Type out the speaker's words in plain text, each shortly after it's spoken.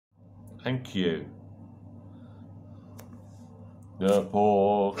Thank you. The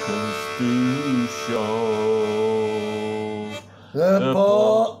Pork and Stew Show. The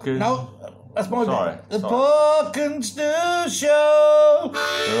pork. No, that's my bit. The Pork and Stew Show.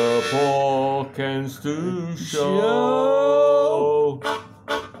 The Pork and Stew Show.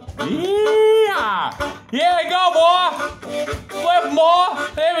 Yeah! Yeah, go, boy! Wait, more!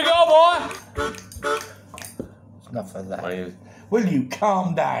 Here we go, boy! Enough of that. Will you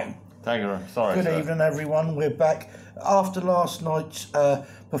calm down? Thank you. Sorry. Good evening, everyone. We're back after last night's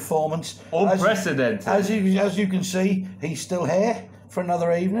performance. Unprecedented. As you can see, he's still here for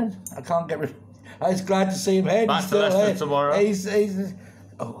another evening. I can't get rid. I was glad to see him here. Back he's to still Leicester here. tomorrow. He's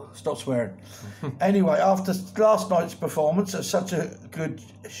oh, stop swearing. Anyway, after last night's performance, it's such a good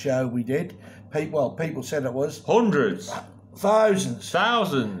show we did. People said it was. Hundreds. Thousands.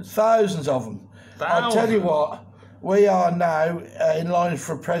 Thousands. Thousands of them. I'll tell you what. We are now in line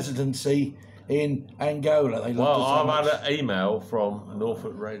for presidency in Angola. They Well, I've had an email from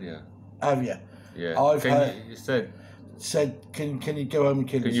Norfolk Radio. Have you? Yeah. I've heard. You said, can you go home and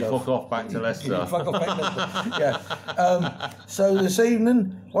kill yourself? Can you fuck off back to Leicester? Can you fuck off back to Leicester? Yeah. So this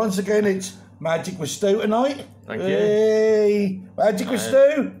evening, once again, it's Magic with Stu tonight. Thank you. Hey, Magic with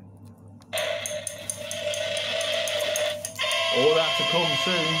Stu. All that to come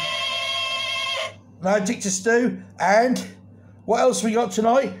soon. Magic to Stu. And what else we got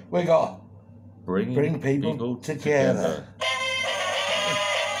tonight? We got Bring people together.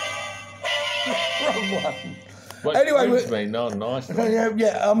 Wrong one. Well, anyway, nice.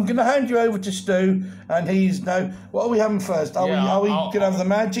 Yeah, I'm going to hand you over to Stu, and he's now. What are we having first? Are we going to have the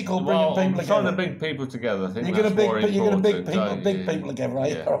magic or bringing people together? Trying to bring people together. I think you're going to big people together,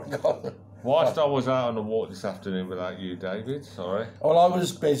 right? Yeah. Oh God. Whilst I was out on a walk this afternoon without you, David. Sorry. Well, I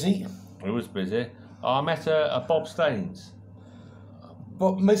was busy. I was busy. I met a Bob Staines.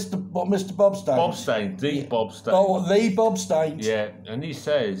 Mr. Bob Staines? Bob Staines, the Bob Staines. Oh, the Bob Staines. Yeah, and he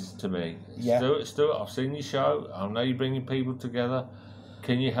says to me, Stuart, I've seen your show. I know you're bringing people together.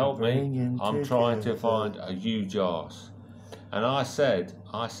 Can you help me? I'm trying to find a huge arse. And I said,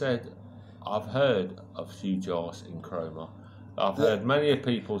 I've heard of huge arse in Cromer. I've heard many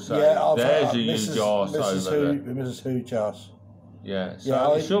people say, there's a huge arse over there. Mrs. Huge Arse. Yeah,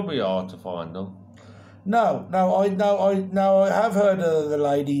 so it should be hard to find them. No, I have heard of the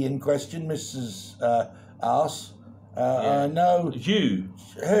lady in question, Mrs. Arse. I know. Huge.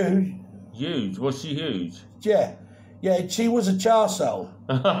 Who? Huge. Was she huge? Yeah, she was a charsole.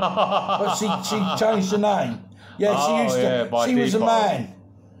 But she changed her name. Yeah, she was a man.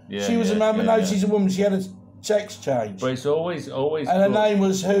 Yeah, she was a man, but no, she's a woman. She had a sex change. But it's always. And her name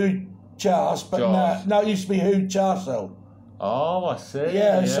was Who Chars, but no, it used to be Who Charsole. Oh, I see.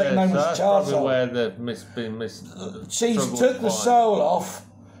 Yeah, her second name was Charsole. Probably where they've been She took the soul off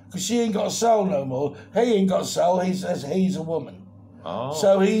because she ain't got a soul no more. He ain't got a soul. He says he's a woman. Oh.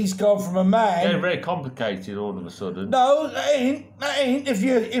 So he's gone from a man. Yeah, very complicated all of a sudden. No, that ain't. If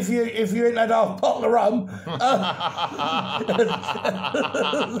you ain't had half a bottle of rum.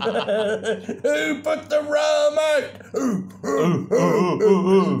 Who put the rum out?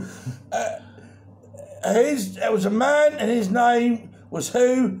 It was a man, and his name was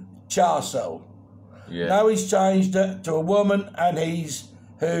Who Charsole. Yeah. Now he's changed it to a woman, and he's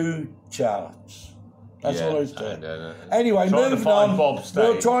Who Charts. That's all there is to it. Anyway, moving on.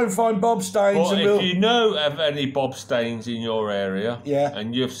 We'll try and find Bob Staines. But if you know of any Bob Staines in your area,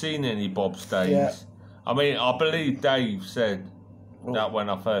 and you've seen any Bob Staines, I mean, I believe Dave said that when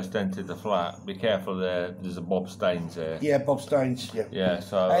I first entered the flat, be careful there's a Bob Staines there. Yeah, Bob Staines, Yeah,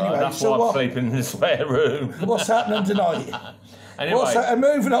 so anyway, that's why I'm sleeping in the spare room. What's happening tonight? Anyway,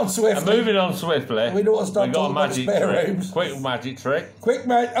 moving on swiftly. We don't want to start talking about spare rooms. Quick magic trick.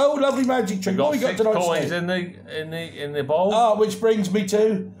 Oh, lovely magic trick. What we got tonight? 6 coins in the bowl. Ah, which brings me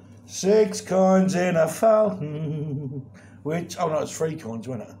to 6 coins in a fountain. It's 3 coins,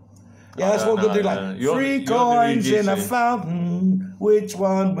 wasn't it? Yeah, that's what we're going to do. 3 coins in a fountain. Which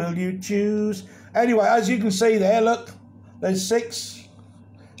one will you choose? Anyway, as you can see there, look, there's 6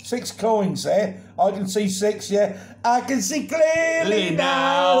 coins there. I can see 6, yeah. I can see clearly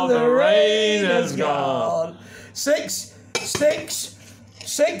now the rain has gone. 6.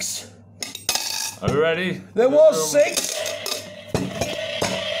 Are you ready? There was 6.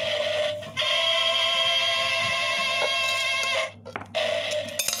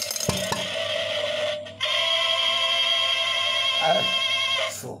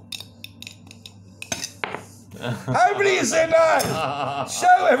 How many is there now?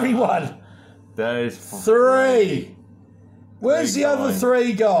 Show everyone. There is 3. Where's the other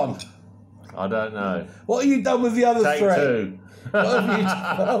 3 gone? I don't know. What have you done with the other 3? Take 2. What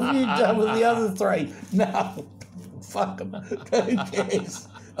have you done with the other 3? No. Fuck them. Who cares?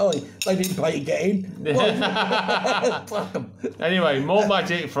 Oh, they didn't pay to get in. Fuck them. Anyway, more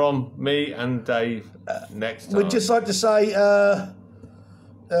magic from me and Dave next time. We'd just like to say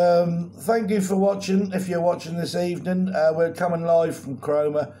thank you for watching. If you're watching this evening, we're coming live from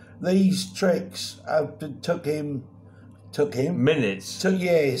Cromer. These tricks took minutes. Took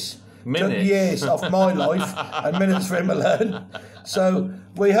years. Minutes. Took years off my life and minutes for him to learn. So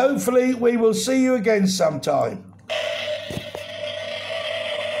we will see you again sometime.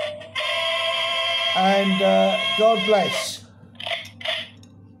 And God bless.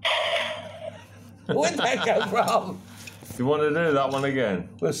 Where'd that go from? Do you want to do that one again?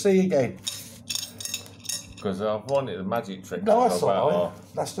 We'll see you again. Because I've wanted the magic trick. No, that's all right.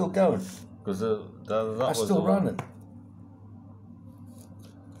 That's still going. Because that that's was still running.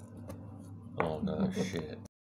 Oh no, shit.